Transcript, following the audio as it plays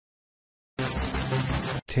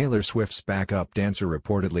Taylor Swift's backup dancer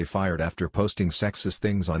reportedly fired after posting sexist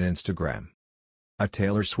things on Instagram. A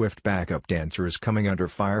Taylor Swift backup dancer is coming under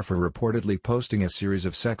fire for reportedly posting a series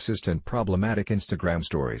of sexist and problematic Instagram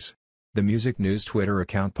stories. The music news Twitter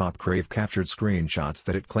account Pop Crave captured screenshots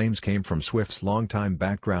that it claims came from Swift's longtime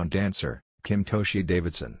background dancer, Kim Toshi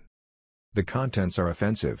Davidson. The contents are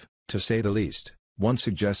offensive, to say the least. One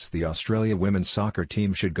suggests the Australia women's soccer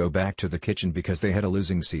team should go back to the kitchen because they had a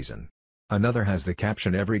losing season. Another has the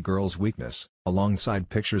caption "Every girl's weakness," alongside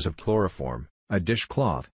pictures of chloroform, a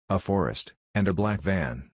dishcloth, a forest, and a black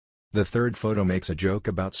van. The third photo makes a joke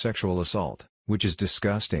about sexual assault, which is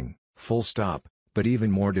disgusting, full stop, but even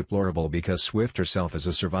more deplorable because Swift herself is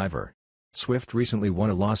a survivor. Swift recently won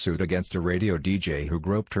a lawsuit against a radio DJ who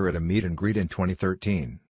groped her at a meet and greet in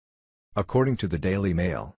 2013. According to the Daily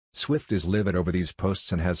Mail, Swift is livid over these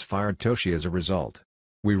posts and has fired Toshi as a result.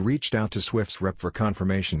 "We reached out to Swift's rep for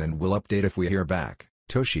confirmation and will update if we hear back."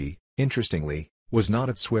 Toshi, interestingly, was not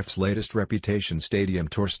at Swift's latest Reputation Stadium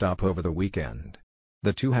tour stop over the weekend.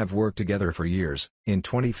 The two have worked together for years. In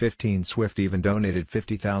 2015, Swift even donated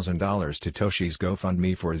 $50,000 to Toshi's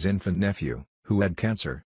GoFundMe for his infant nephew, who had cancer.